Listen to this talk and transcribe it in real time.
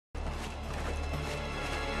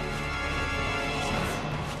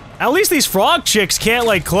At least these frog chicks can't,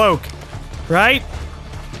 like, cloak. Right?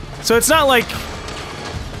 So it's not like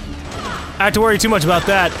I have to worry too much about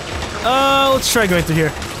that. Let's try going through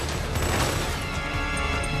here.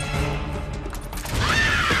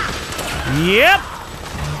 Yep!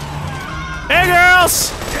 Hey,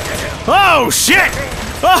 girls! Oh, shit!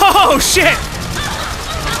 Oh, shit!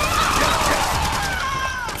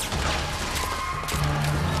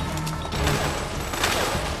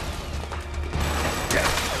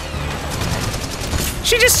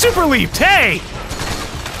 She just super leaped, hey!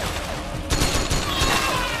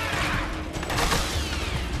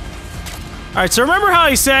 Alright, so remember how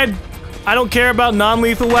I said I don't care about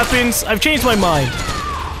non-lethal weapons? I've changed my mind.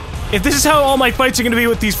 If this is how all my fights are gonna be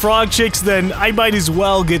with these frog chicks, then I might as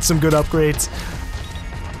well get some good upgrades.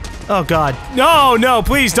 Oh god. No, no,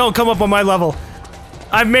 please don't come up on my level.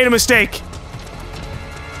 I've made a mistake.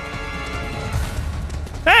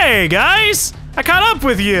 Hey, guys! I caught up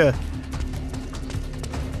with you!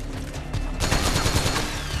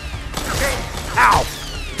 Ow!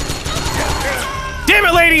 Damn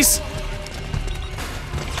it, ladies!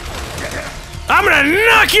 I'm gonna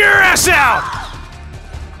knock your ass out!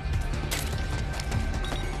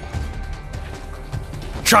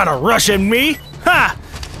 Trying to rush at me? Ha!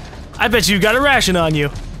 I bet you got a ration on you.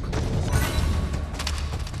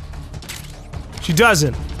 She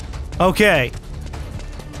doesn't. Okay.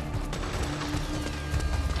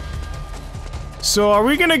 So are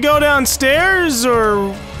we gonna go downstairs,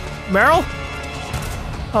 or... Meryl?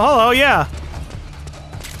 Oh, hello, yeah.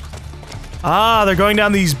 Ah, they're going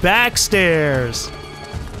down these back stairs.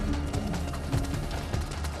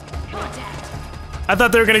 I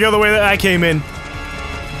thought they were gonna go the way that I came in.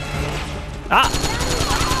 Ah!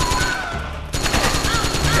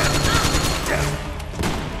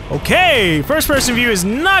 Okay, first-person view is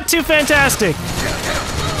not too fantastic.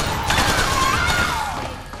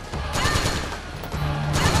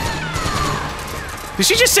 Did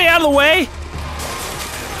she just say out of the way?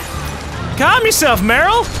 Calm yourself,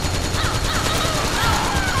 Meryl.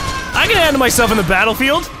 I can handle myself in the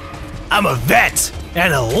battlefield. I'm a vet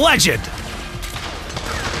and a legend.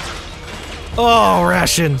 Oh,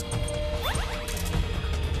 ration.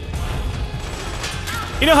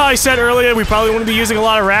 You know how I said earlier we probably wouldn't be using a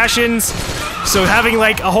lot of rations, so having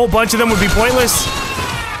like a whole bunch of them would be pointless?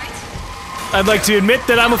 I'd like to admit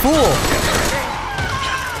that I'm a fool.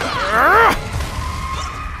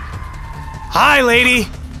 Hi, lady.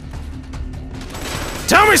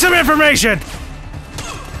 Tell me some information.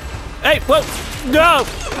 Hey, what? No.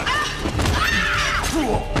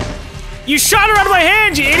 You shot her out of my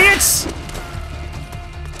hand, you idiots!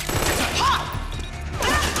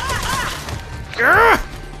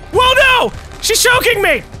 Whoa, no! She's choking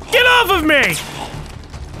me! Get off of me!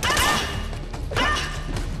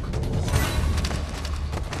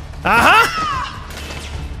 Uh-huh!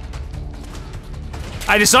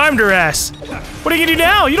 I disarmed her ass. What are you gonna do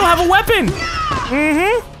now? You don't have a weapon!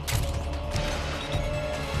 Mm-hmm.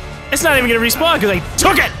 It's not even gonna respawn because I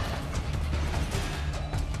took it!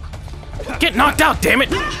 Get knocked out, damn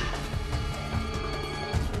it!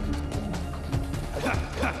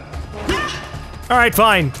 Alright,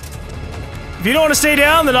 fine. If you don't want to stay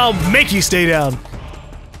down, then I'll make you stay down.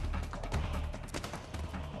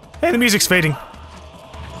 Hey, the music's fading.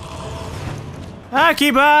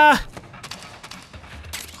 Akiba!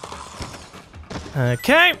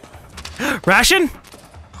 Okay. Ration?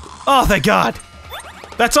 Oh, thank God.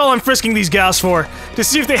 That's all I'm frisking these gals for. To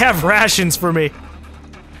see if they have rations for me.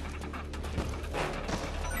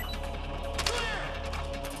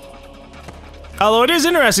 Although it is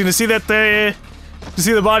interesting to see that the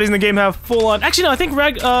bodies in the game have full-on... Actually, no, I think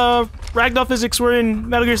ragdoll physics were in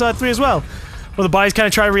Metal Gear Solid 3 as well. Where the bodies kind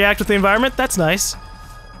of try to react with the environment. That's nice.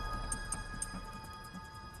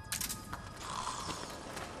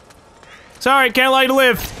 Sorry, can't allow you to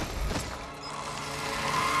live.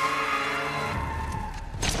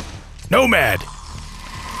 Nomad.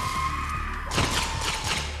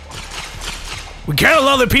 We can't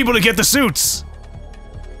allow the people to get the suits.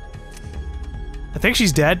 I think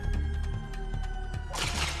she's dead.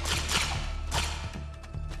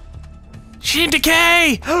 She in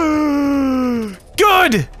decay!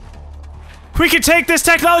 Good! We can take this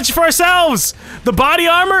technology for ourselves! The body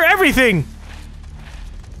armor, everything!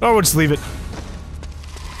 Or we'll just leave it.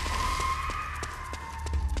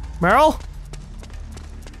 Meryl?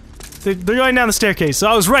 They're going down the staircase, so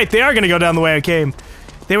I was right, they are gonna go down the way I came.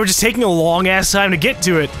 They were just taking a long-ass time to get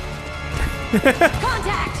to it.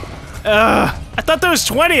 Contact! I thought there was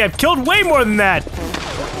 20, I've killed way more than that!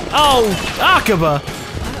 Oh, Akiba!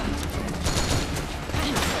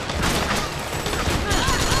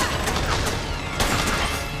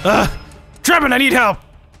 Trevin, I need help!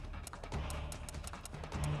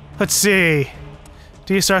 Let's see.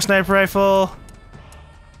 DSR sniper rifle.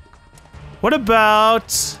 What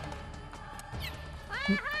about...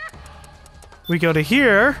 we go to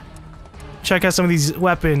here. Check out some of these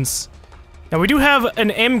weapons. Now we do have an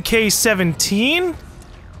MK17.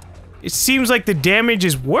 It seems like the damage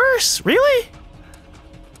is worse. Really?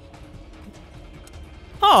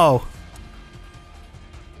 Oh.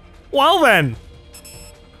 Well then.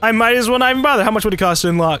 I might as well not even bother. How much would it cost to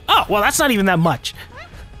unlock? Oh, well that's not even that much.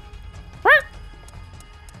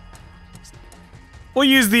 We'll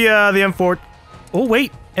use the M4. Oh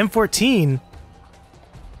wait, M14.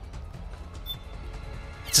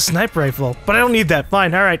 It's a sniper rifle, but I don't need that.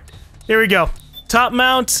 Fine, all right. Here we go. Top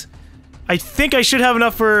mount. I think I should have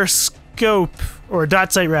enough for scope, or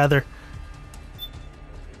dot sight rather.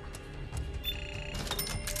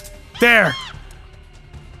 There.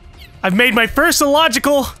 I've made my first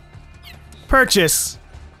illogical purchase.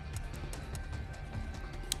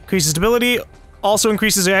 Increases stability. Also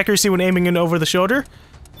increases accuracy when aiming in over the shoulder.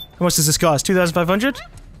 How much does this cost? 2,500?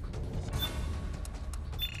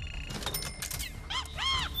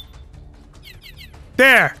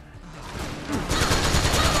 There!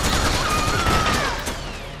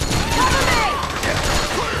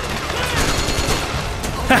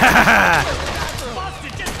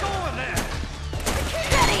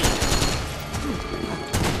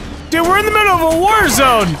 Dude, we're in the middle of a war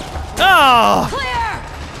zone! Oh!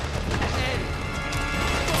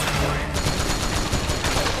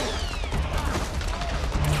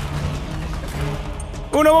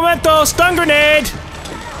 Uno momento, stun grenade!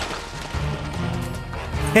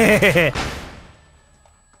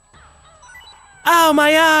 Ow,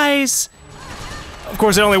 my eyes! Of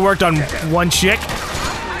course, it only worked on one chick.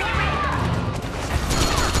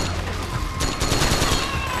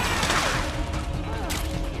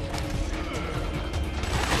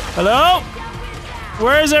 Hello?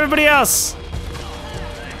 Where is everybody else?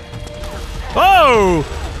 Oh!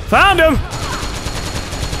 Found him!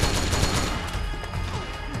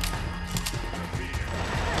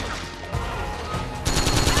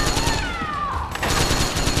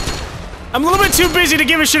 I'm a little bit too busy to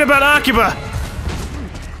give a shit about Akiba.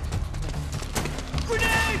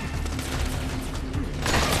 Grenade!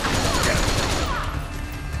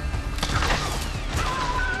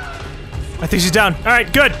 I think she's down. All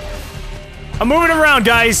right, good. I'm moving around,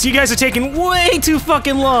 guys. You guys are taking way too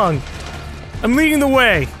fucking long. I'm leading the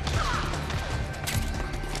way.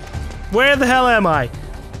 Where the hell am I?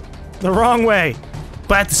 The wrong way.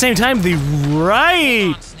 But at the same time, the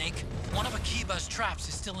right. Come on, Snake. One of Akiba's traps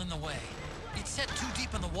is still in the way. It's set too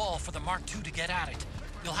deep in the wall for the Mark II to get at it.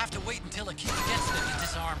 You'll have to wait until Akiba gets there to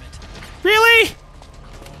disarm it. Really?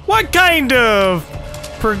 What kind of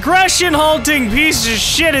progression halting piece of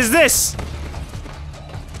shit is this?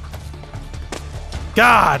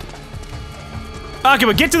 God.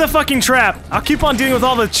 Akiba, get to the fucking trap. I'll keep on dealing with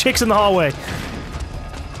all the chicks in the hallway.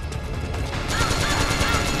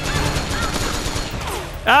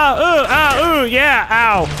 Ow, ooh, yeah,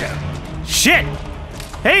 ow. Shit.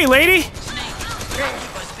 Hey, lady.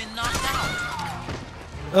 Akiba's been knocked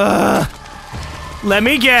out. Let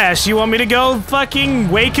me guess. You want me to go fucking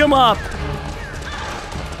wake him up?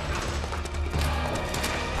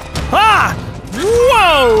 Ah!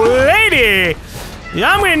 Whoa, lady!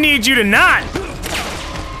 Yeah, I'm gonna need you to not.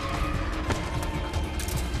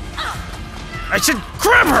 I should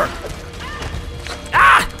grab her!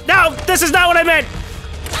 Ah! No! This is not what I meant!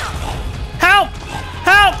 Help!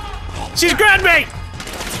 Help! She's grabbed me!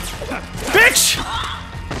 Bitch!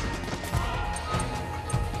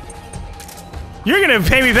 You're gonna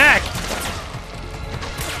pay me back!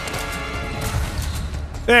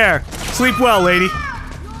 There. Sleep well, lady.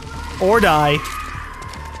 Or die.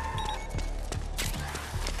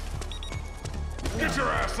 Get your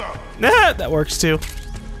ass up! Nah, that works too.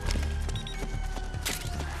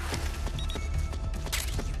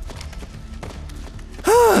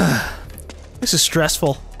 This is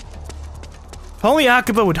stressful. If only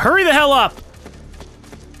Akiba would hurry the hell up!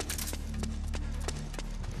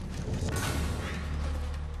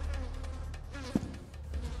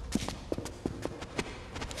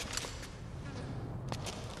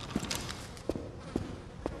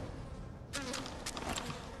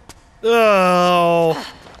 Oh.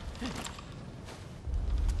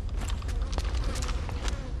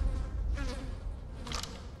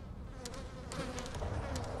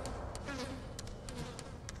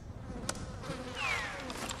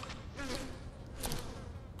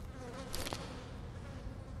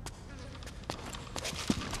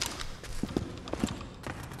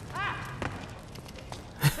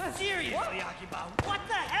 Seriously, Akiba, what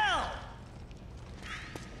the hell?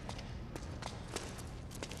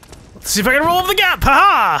 Let's see if I can roll over the gap.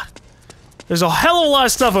 Haha! There's a hell of a lot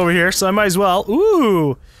of stuff over here, so I might as well.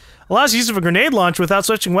 Ooh! Allows use of a grenade launch without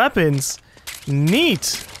switching weapons.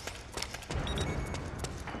 Neat.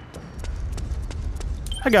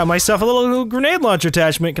 I got myself a little grenade launcher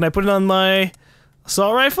attachment. Can I put it on my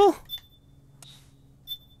assault rifle?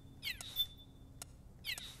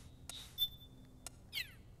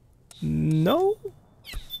 No?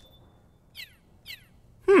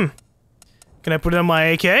 Can I put it on my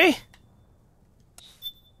AK?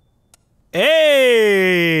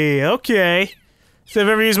 Hey! Okay. So if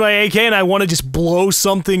I ever use my AK and I want to just blow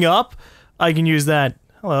something up, I can use that.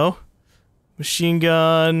 Hello. Machine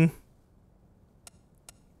gun.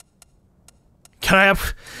 Can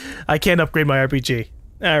I can't upgrade my RPG.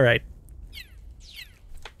 Alright.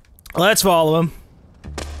 Let's follow him.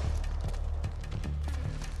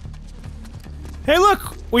 Hey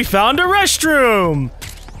look! We found a restroom!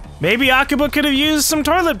 Maybe Akiba could have used some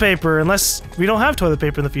toilet paper, unless we don't have toilet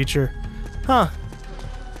paper in the future. Huh.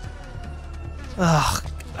 Ugh.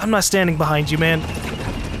 I'm not standing behind you, man.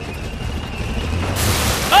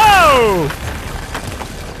 Oh!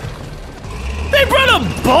 They brought a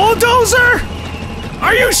bulldozer?!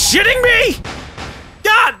 Are you shitting me?!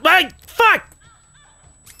 God, fuck!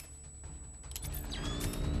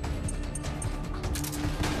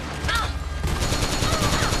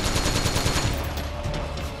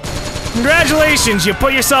 Congratulations, you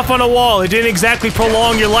put yourself on a wall. It didn't exactly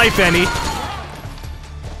prolong your life any.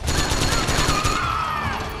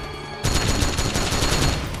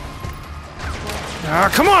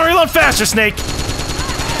 Ah, come on, reload faster, Snake!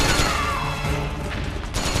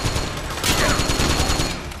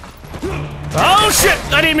 Oh shit!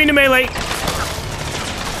 I didn't mean to melee!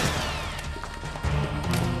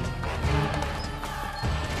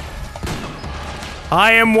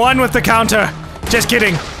 I am one with the counter! Just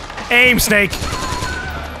kidding. Aim, Snake!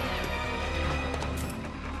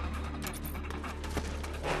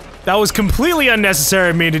 That was completely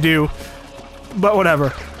unnecessary of me to do, but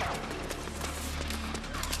whatever.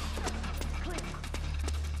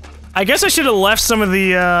 I guess I should have left some of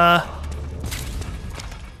the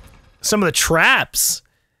traps.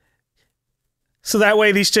 So that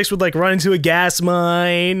way these chicks would like run into a gas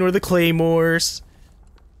mine or the claymores.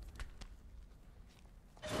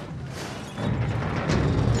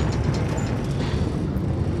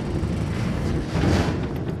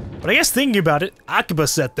 But I guess thinking about it, Akiba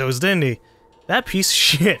set those, didn't he? That piece of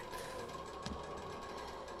shit.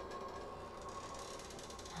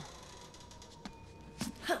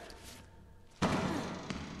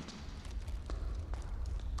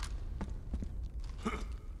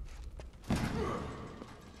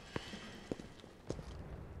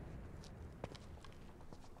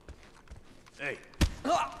 Hey.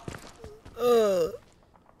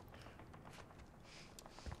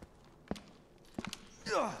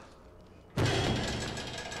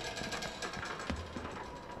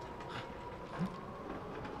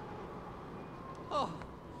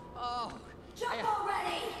 Jump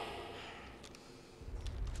already!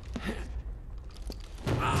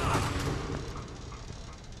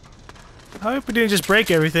 I hope we didn't just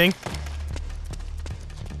break everything.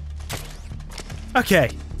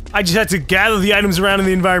 Okay. I just had to gather the items around in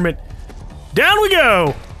the environment. Down we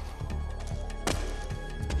go!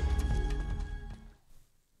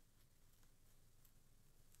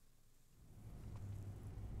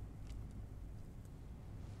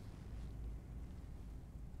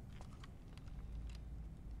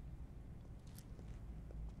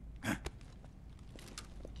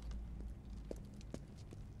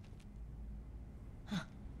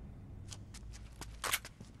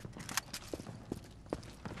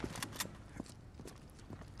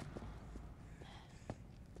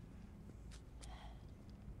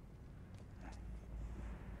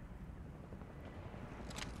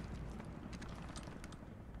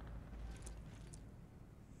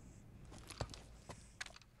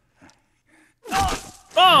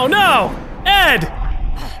 Oh no! Ed!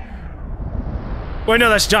 Wait, no,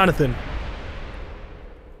 that's Jonathan.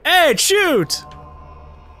 Ed, shoot!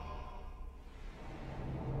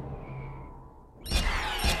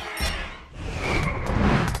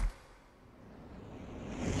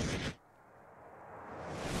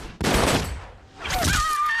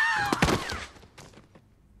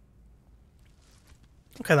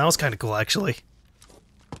 Okay, that was kind of cool, actually.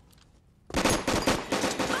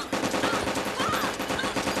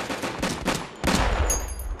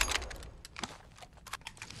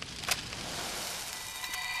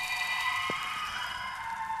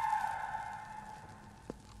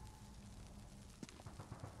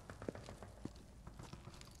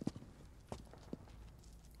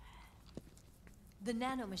 The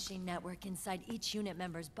nanomachine network inside each unit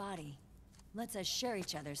member's body lets us share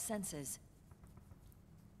each other's senses.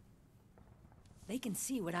 They can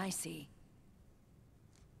see what I see.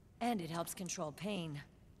 And it helps control pain.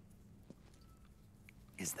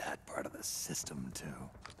 Is that part of the system, too?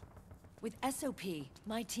 With SOP,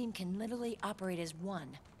 my team can literally operate as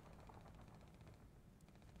one.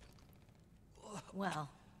 Well,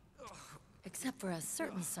 except for a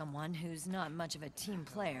certain someone who's not much of a team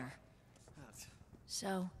player.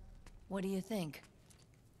 So, what do you think?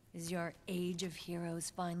 Is your age of heroes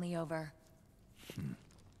finally over?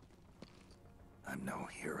 I'm no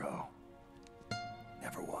hero.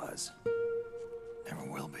 Never was. Never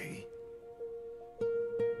will be.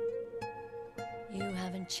 You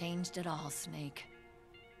haven't changed at all, Snake.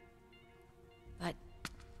 But...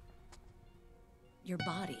 your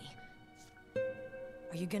body...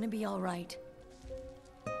 are you gonna be all right?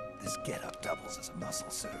 This getup doubles as a muscle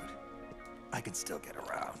suit. I can still get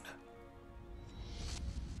around.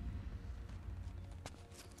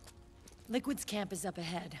 Liquid's camp is up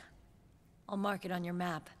ahead. I'll mark it on your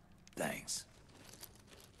map. Thanks.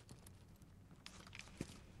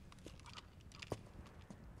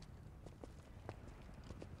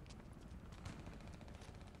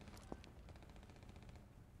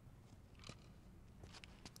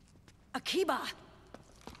 Akiba!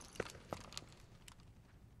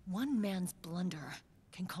 One man's blunder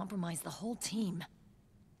can compromise the whole team.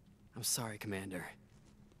 I'm sorry, Commander.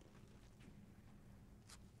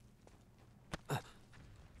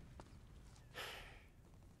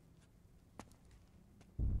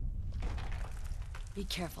 Be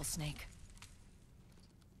careful, Snake.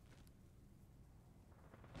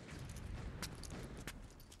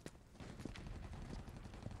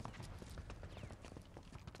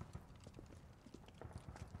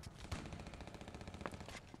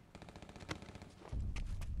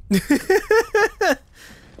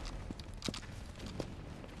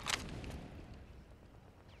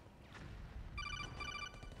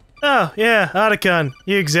 Oh, yeah, Otacon,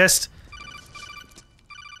 you exist.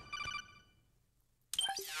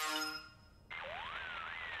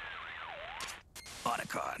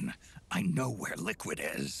 Otacon, I know where Liquid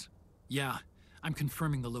is. Yeah, I'm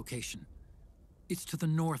confirming the location. It's to the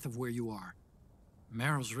north of where you are.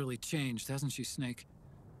 Meryl's really changed, hasn't she, Snake?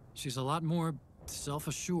 She's a lot more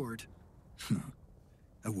self-assured.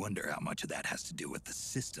 I wonder how much of that has to do with the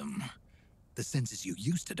system. The senses you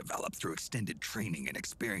used to develop through extended training and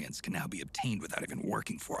experience can now be obtained without even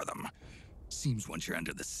working for them. Seems once you're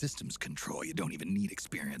under the system's control, you don't even need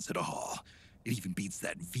experience at all. It even beats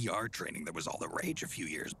that VR training that was all the rage a few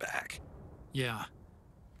years back. Yeah.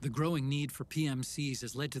 The growing need for PMCs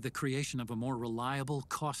has led to the creation of a more reliable,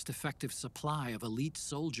 cost-effective supply of elite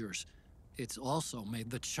soldiers. It's also made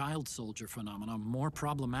the child soldier phenomenon more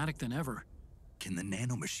problematic than ever. Can the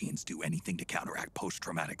nanomachines do anything to counteract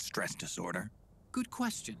post-traumatic stress disorder? Good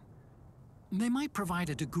question. They might provide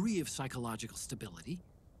a degree of psychological stability.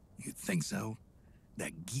 You'd think so?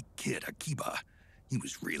 That geek kid, Akiba, he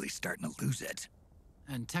was really starting to lose it.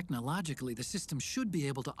 And technologically, the system should be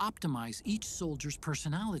able to optimize each soldier's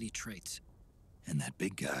personality traits. And that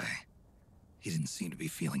big guy, he didn't seem to be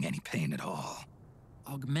feeling any pain at all.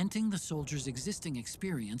 Augmenting the soldier's existing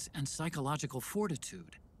experience and psychological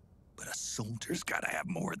fortitude. But a soldier's gotta have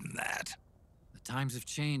more than that. The times have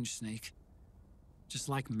changed, Snake. Just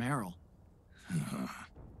like Meryl.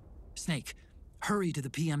 Snake, hurry to the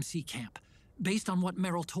PMC camp. Based on what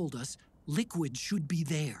Meryl told us, Liquid should be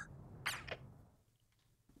there.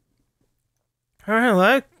 Alright,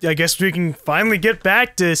 well, I guess we can finally get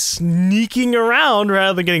back to sneaking around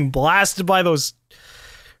rather than getting blasted by those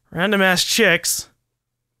random-ass chicks.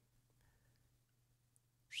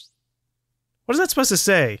 What is that supposed to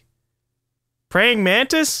say? Praying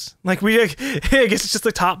mantis? Like, I guess it's just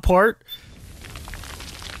the top part.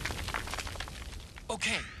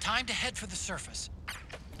 Okay, time to head for the surface. Can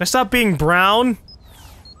I stop being brown?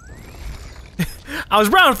 I was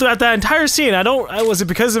brown throughout that entire scene. Was it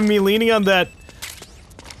because of me leaning on that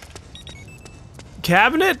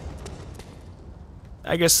cabinet?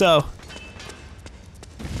 I guess so.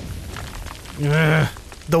 Ugh,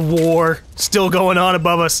 the war still going on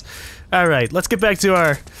above us. Alright, let's get back to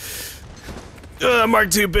our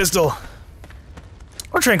Mark II pistol.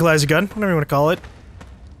 Or tranquilizer gun, whatever you want to call it.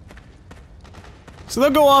 So they'll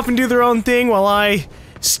go off and do their own thing while I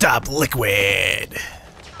stop Liquid.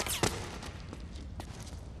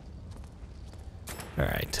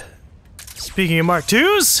 Alright. Speaking of Mark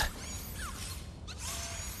IIs,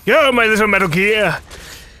 go, my little Metal Gear!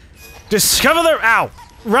 Discover the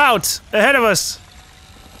route ahead of us!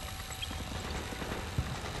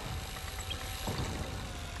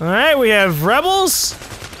 Alright, we have rebels.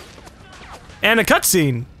 And a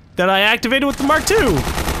cutscene that I activated with the Mark II.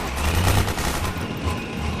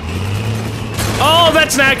 Oh,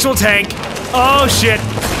 that's an actual tank. Oh, shit.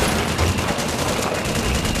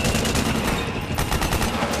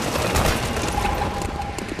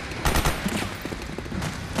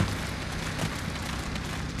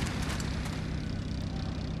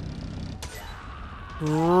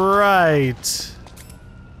 Right.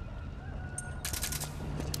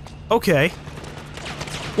 Okay.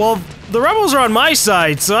 Well, the rebels are on my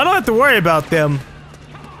side, so I don't have to worry about them.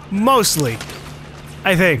 Mostly.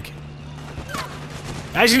 I think.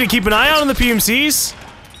 I just need to keep an eye out on the PMCs,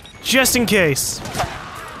 just in case.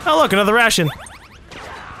 Oh look, another ration.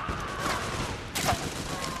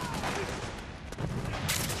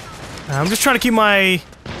 I'm just trying to keep my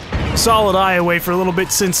solid eye away for a little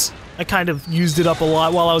bit since I kind of used it up a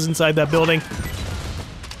lot while I was inside that building.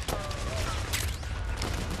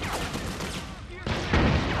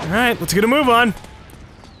 Alright, let's get a move on.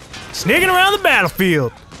 Sneaking around the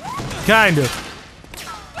battlefield. Kind of.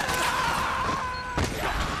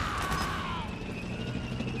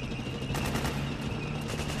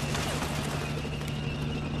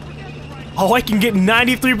 Oh, I can get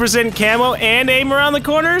 93% camo and aim around the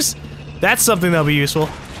corners? That's something that'll be useful.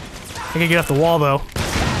 I can get off the wall, though.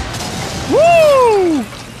 Woo!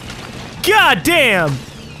 God damn!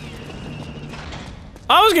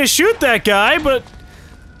 I was gonna shoot that guy, but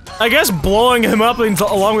I guess blowing him up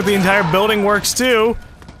along with the entire building works, too.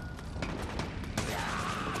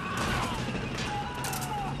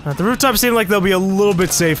 The rooftops seem like they'll be a little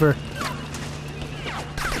bit safer.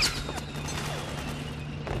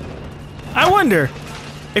 I wonder,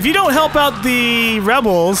 if you don't help out the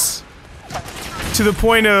rebels to the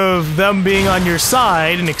point of them being on your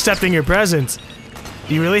side and accepting your presence,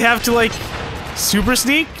 do you really have to, like, super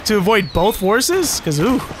sneak to avoid both forces? Because,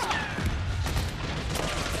 ooh.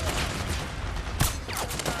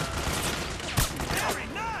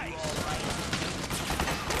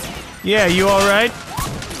 Yeah, you alright?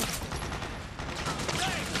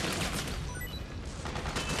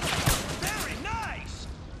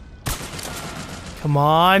 Come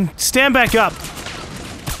on, stand back up.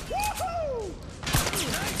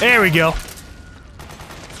 There we go.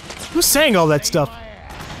 Who's saying all that stuff?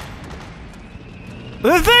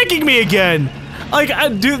 They're thanking me again. Like,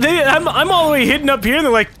 I'm all the way hidden up here, and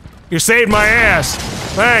they're like, "You saved my ass.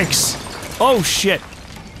 Thanks." Oh shit.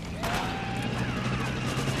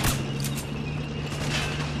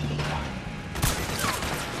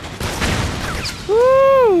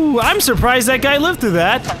 Woo! I'm surprised that guy lived through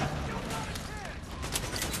that.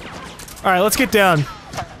 Alright, let's get down.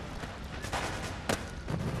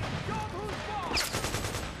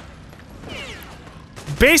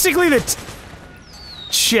 Basically,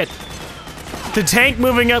 shit. The tank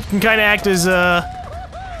moving up can kind of act as a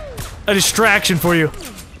distraction for you.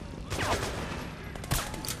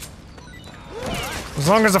 As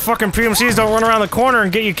long as the fucking PMCs don't run around the corner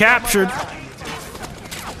and get you captured.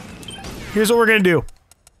 Here's what we're gonna do.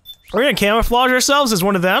 We're gonna camouflage ourselves as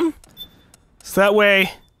one of them. So that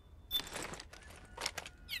way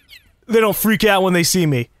they don't freak out when they see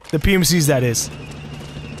me. The PMCs, that is.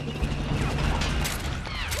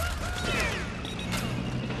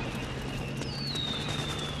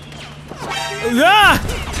 Ah!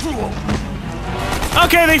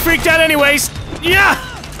 Okay, they freaked out anyways. Yeah!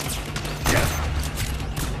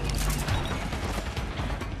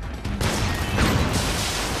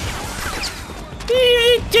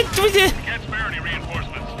 Can't spare any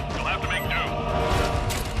reinforcements. You'll have to make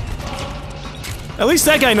do. At least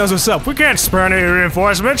that guy knows what's up. We can't spare any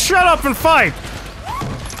reinforcements. Shut up and fight!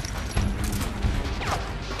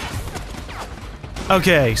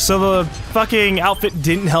 Okay, so the fucking outfit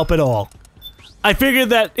didn't help at all. I figured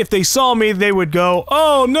that if they saw me, they would go,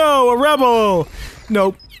 "Oh no, a rebel!"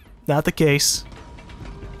 Nope, not the case.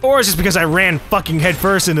 Or it's just because I ran fucking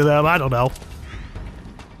headfirst into them, I don't know.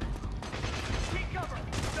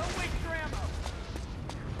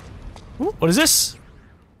 Ooh, what is this?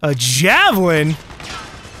 A javelin?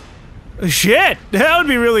 Shit, that would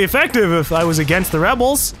be really effective if I was against the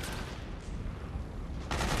rebels.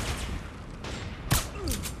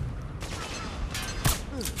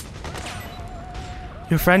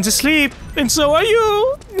 Your friend's asleep, and so are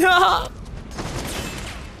you! How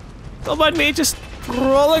about me just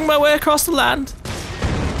rolling my way across the land?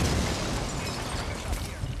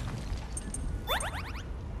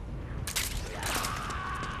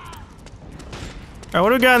 Alright, what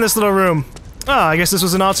do we got in this little room? Oh, I guess this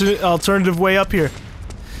was an alternative way up here.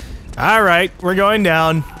 Alright, we're going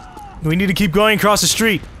down. We need to keep going across the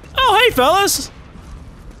street. Oh, hey, fellas!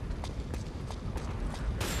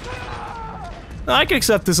 I can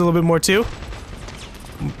accept this a little bit more too.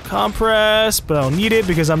 Compress, but I don't need it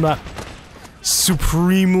because I'm not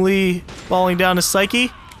supremely falling down to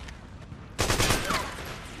psyche.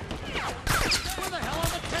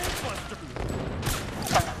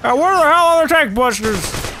 Where the hell are the tank busters?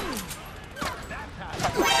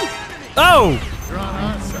 Oh!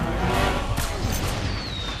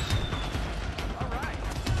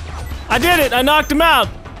 I did it! I knocked him out!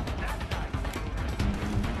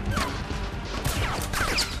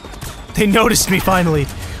 They noticed me finally,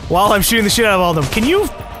 while I'm shooting the shit out of all of them. Can you...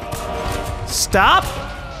 stop?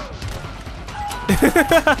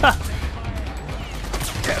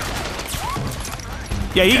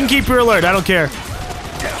 Yeah, you can keep your alert, I don't care.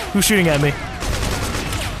 Who's shooting at me?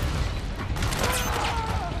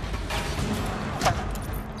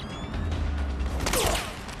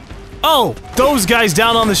 Oh, those guys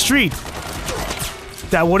down on the street.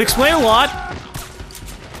 That would explain a lot.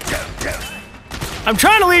 I'm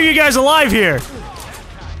trying to leave you guys alive here.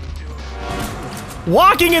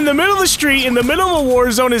 Walking in the middle of the street, in the middle of a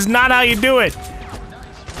war zone is not how you do it.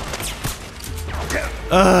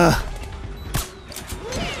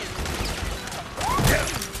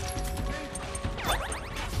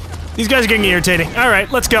 These guys are getting irritating.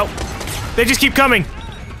 Alright, let's go. They just keep coming.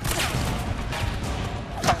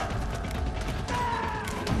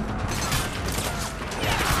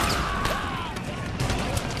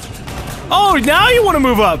 Oh, now you want to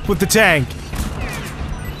move up with the tank.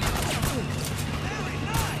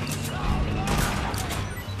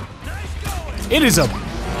 It is a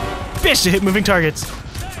bitch to hit moving targets.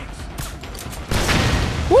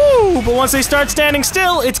 Woo! But once they start standing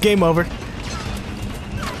still, it's game over.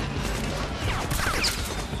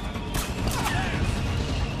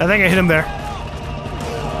 I think I hit him there.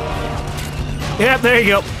 Yep, there you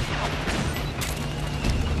go.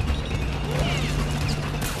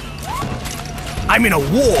 I'm in a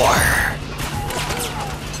war.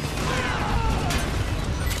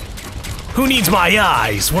 Who needs my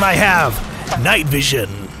eyes when I have night vision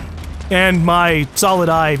and my solid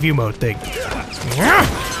eye view mode thing?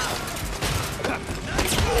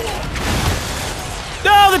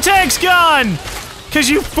 No, the tank's gone! Cause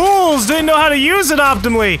you fools didn't know how to use it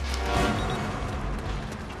optimally.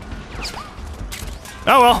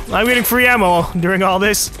 Oh well, I'm getting free ammo during all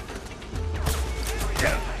this.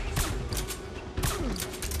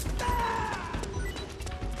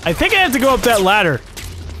 I think I have to go up that ladder.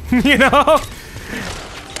 You know?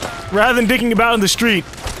 Rather than dicking about on the street.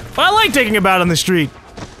 Well, I like dicking about on the street.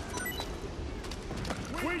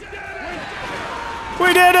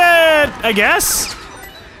 We did it! I guess?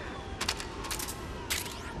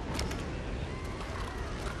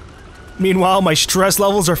 Meanwhile, my stress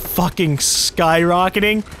levels are fucking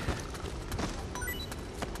skyrocketing.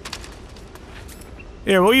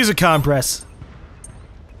 Here, we'll use a compress.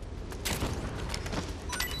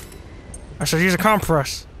 I should use a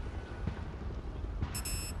compress.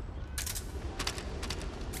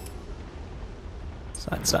 So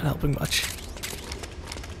that's not helping much.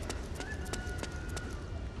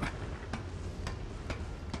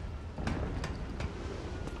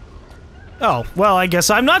 Oh, well, I guess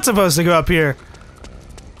I'm not supposed to go up here.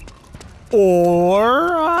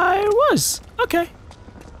 Or I was. Okay.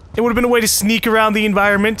 It would have been a way to sneak around the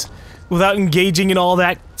environment without engaging in all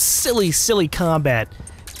that silly, silly combat.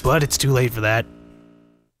 But it's too late for that.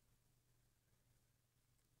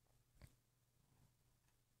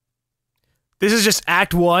 This is just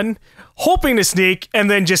Act 1, hoping to sneak, and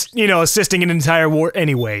then just, you know, assisting an entire war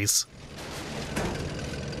anyways.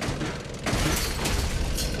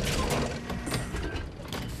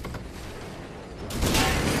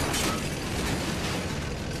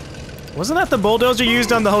 Wasn't that the bulldozer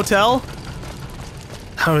used on the hotel?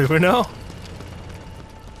 I don't even know.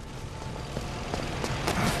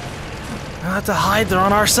 I have to hide, they're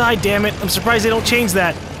on our side, damn it. I'm surprised they don't change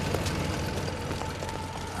that.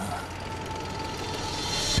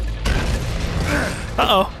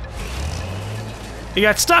 Uh-oh. He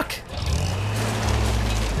got stuck.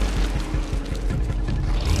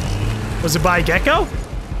 Was it by Gecko?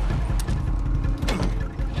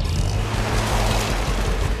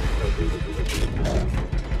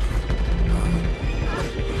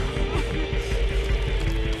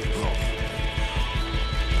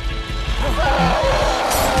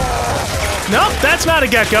 Nope, that's not a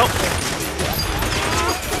gecko.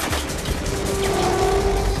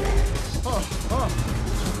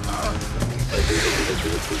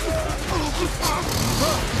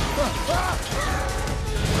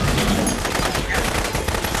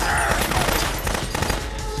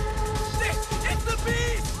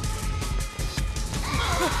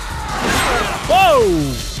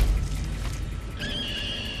 Whoa!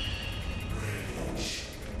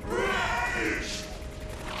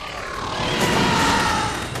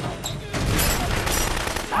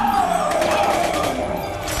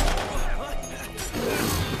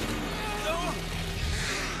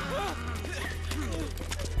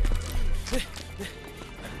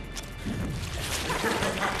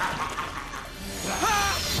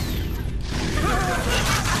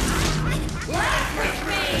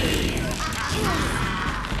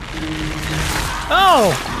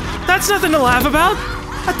 Oh! That's nothing to laugh about!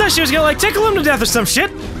 I thought she was gonna, like, tickle him to death or some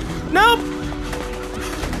shit! Nope!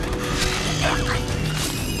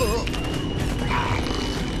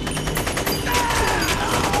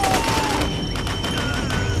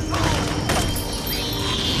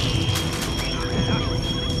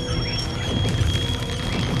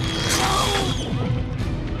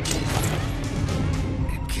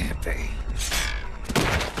 It can't be.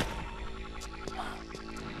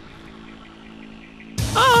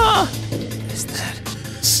 Ah! Is that?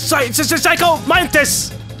 Psycho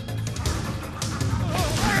Mantis!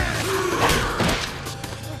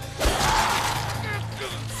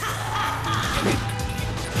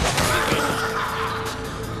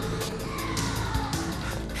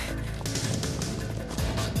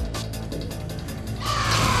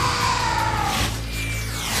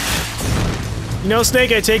 You know,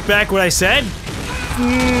 Snake, I take back what I said.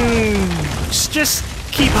 Just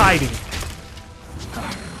keep hiding.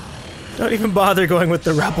 Don't even bother going with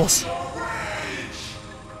the rebels.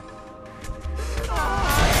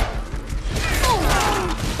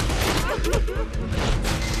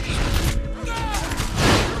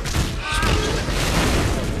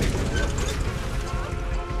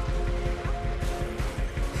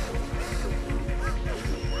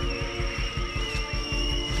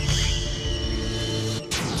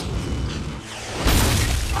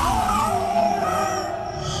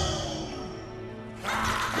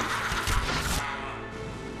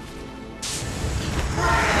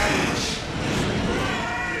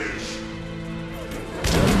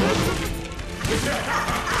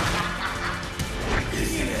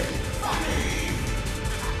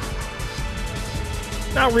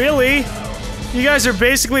 Not really. You guys are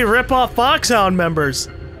basically rip-off Foxhound members,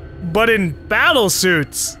 but in battle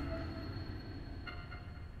suits.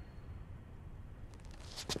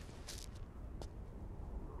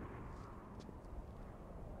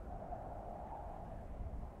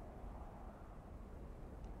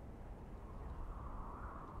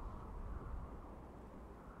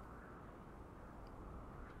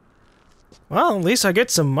 Well, at least I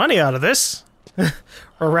get some money out of this.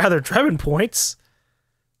 Or rather, Drebin points.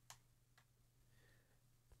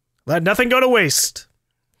 Let nothing go to waste.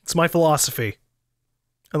 It's my philosophy.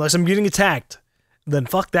 Unless I'm getting attacked, then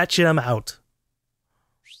fuck that shit, I'm out.